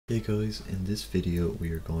Hey guys, in this video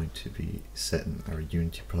we are going to be setting our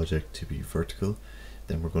Unity project to be vertical.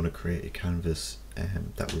 Then we're going to create a canvas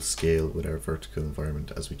that will scale with our vertical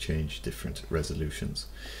environment as we change different resolutions.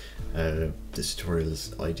 This tutorial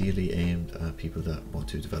is ideally aimed at people that want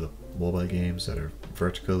to develop mobile games that are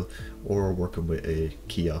vertical, or working with a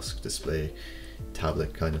kiosk display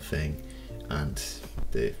tablet kind of thing, and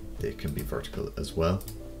they can be vertical as well.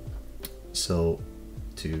 So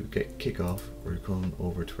to kick off, we're going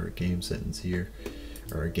over to our game settings here,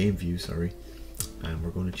 or our game view, sorry, and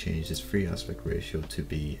we're going to change this free aspect ratio to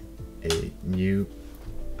be a new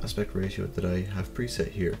aspect ratio that I have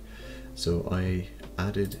preset here. So I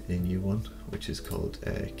added a new one which is called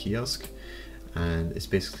kiosk, and it's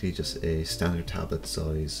basically just a standard tablet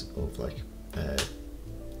size of like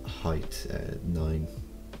height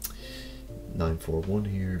 941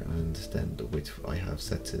 here, and then the width I have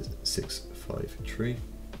set to 653.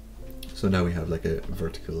 So now we have like a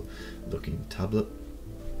vertical looking tablet.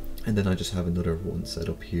 And then I just have another one set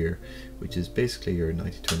up here, which is basically your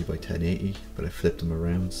 1920 by 1080, but I flipped them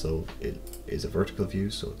around so it is a vertical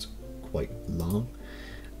view, so it's quite long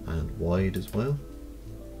and wide as well.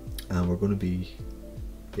 And we're going to be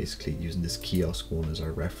basically using this kiosk one as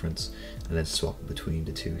our reference, and then swapping between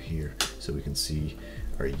the two here so we can see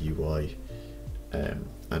our UI and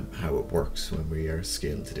how it works when we are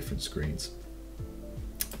scaling to different screens.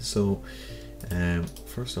 So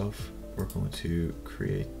first off, we're going to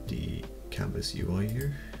create the canvas UI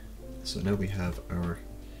here. So now we have our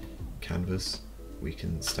canvas, we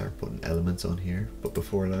can start putting elements on here, but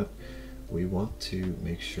before that we want to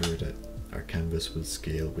make sure that our canvas will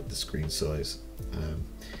scale with the screen size,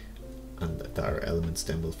 and that our elements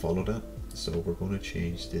then will follow that. So we're going to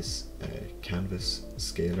change this canvas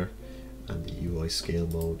scaler and the UI scale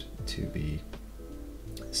mode to be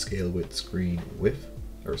scale with screen width,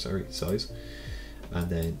 or sorry, size. And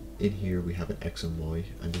then in here we have an X and Y,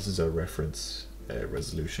 and this is our reference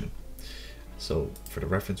resolution. So for the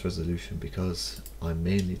reference resolution, because I'm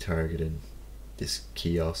mainly targeting this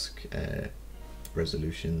kiosk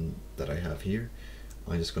resolution that I have here,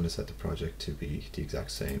 I'm just going to set the project to be the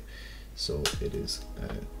exact same. So it is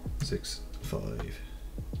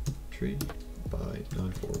 653 by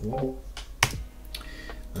 941,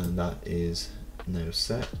 and that is now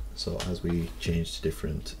set. So as we change to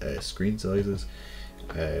different screen sizes,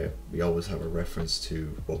 we always have a reference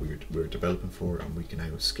to what we're developing for, and we can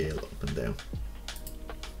now scale up and down.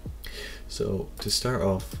 So to start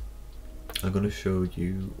off, I'm going to show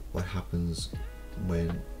you what happens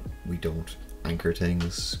when we don't anchor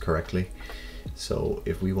things correctly. So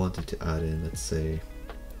if we wanted to add in, let's say,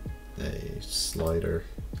 a slider,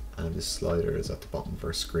 and this slider is at the bottom of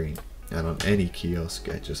our screen, and on any kiosk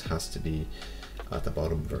it just has to be at the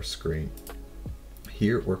bottom of our screen.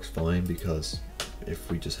 Here it works fine, because if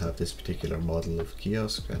we just have this particular model of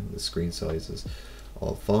kiosk and the screen size is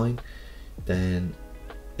all fine, then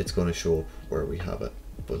it's going to show up where we have it.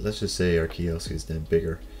 But let's just say our kiosk is then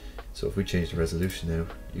bigger. So if we change the resolution now,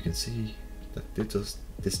 you can see that this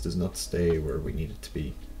does not stay where we need it to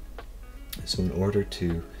be. So in order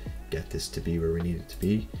to get this to be where we need it to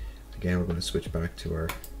be, again we're going to switch back to our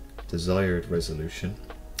desired resolution.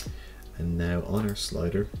 And now on our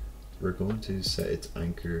slider, we're going to set its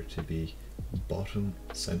anchor to be bottom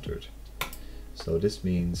centered. So this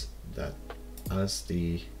means that as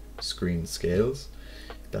the screen scales,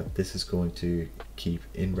 that this is going to keep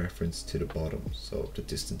in reference to the bottom, so the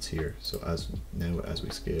distance here. So as we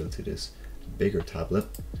scale to this bigger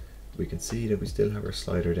tablet, we can see that we still have our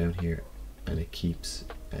slider down here, and it keeps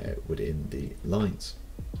within the lines.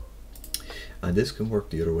 And this can work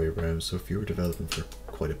the other way around. So if you were developing for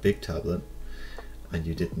quite a big tablet and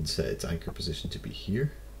you didn't set its anchor position to be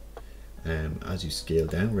here, as you scale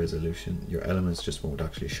down resolution, your elements just won't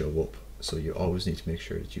actually show up. So you always need to make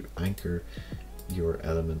sure that you anchor your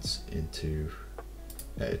elements into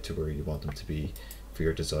to where you want them to be for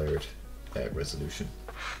your desired resolution.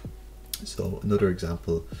 So another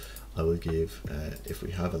example I will give, if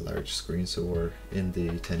we have a large screen, so we're in the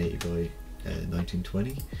 1080 by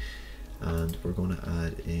 1920, and we're going to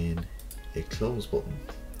add in a close button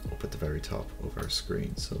up at the very top of our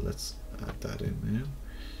screen. So let's add that in now.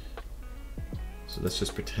 So let's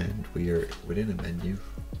just pretend we are within a menu.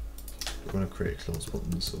 We're going to create a close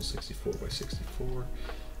button, so 64 by 64.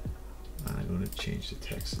 I'm going to change the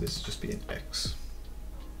text. This will just be an X.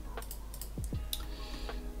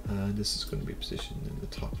 And this is going to be positioned in the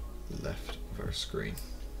top left of our screen.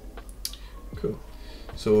 Cool.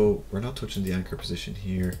 So we're not touching the anchor position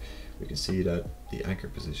here. We can see that the anchor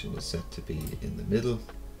position is set to be in the middle,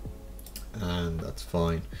 and that's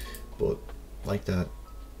fine. But like that,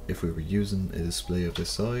 if we were using a display of this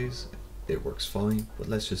size, it works fine. But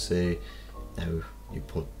let's just say now you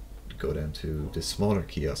go down to the smaller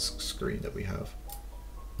kiosk screen that we have.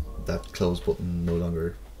 That close button no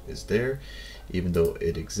longer is there, even though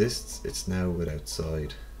it exists. It's now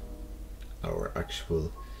outside our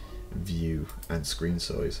actual view and screen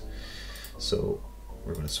size. So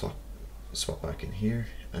we're going to swap back in here,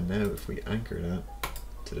 and now if we anchor that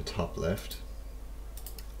to the top left,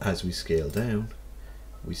 as we scale down,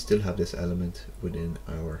 we still have this element within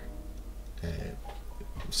our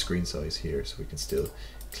screen size here, so we can still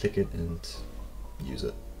click it and use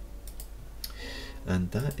it.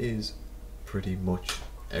 And that is pretty much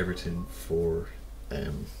everything for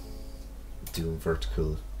doing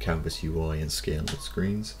vertical canvas UI and scaling with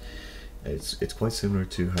screens. It's quite similar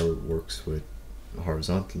to how it works with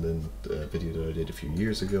horizontal in the video that I did a few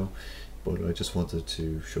years ago, but I just wanted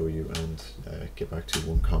to show you and get back to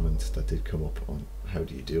one comment that did come up on how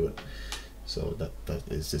do you do it. So that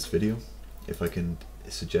is this video. If I can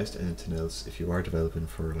suggest anything else, if you are developing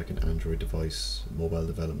for like an Android device, mobile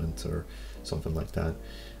development or something like that,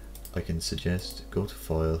 I can suggest go to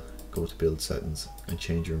File, go to Build Settings and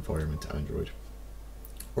change your environment to Android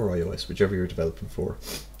or iOS, whichever you're developing for.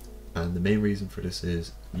 And the main reason for this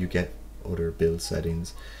is you get other build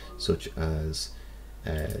settings, such as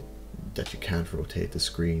that you can't rotate the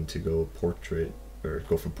screen to go portrait or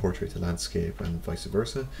go from portrait to landscape and vice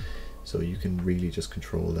versa. So you can really just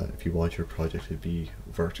control that. If you want your project to be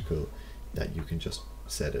vertical, that you can just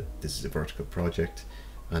set it, this is a vertical project,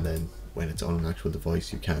 and then when it's on an actual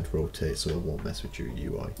device you can't rotate, so it won't mess with your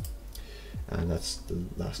UI. And that's the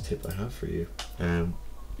last tip I have for you.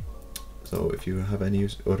 So if you have any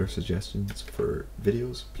other suggestions for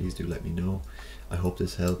videos, please do let me know. I hope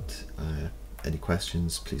this helped. Any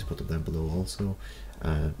questions, please put them down below also.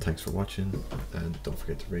 Thanks for watching, and don't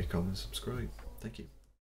forget to rate, comment, subscribe. Thank you.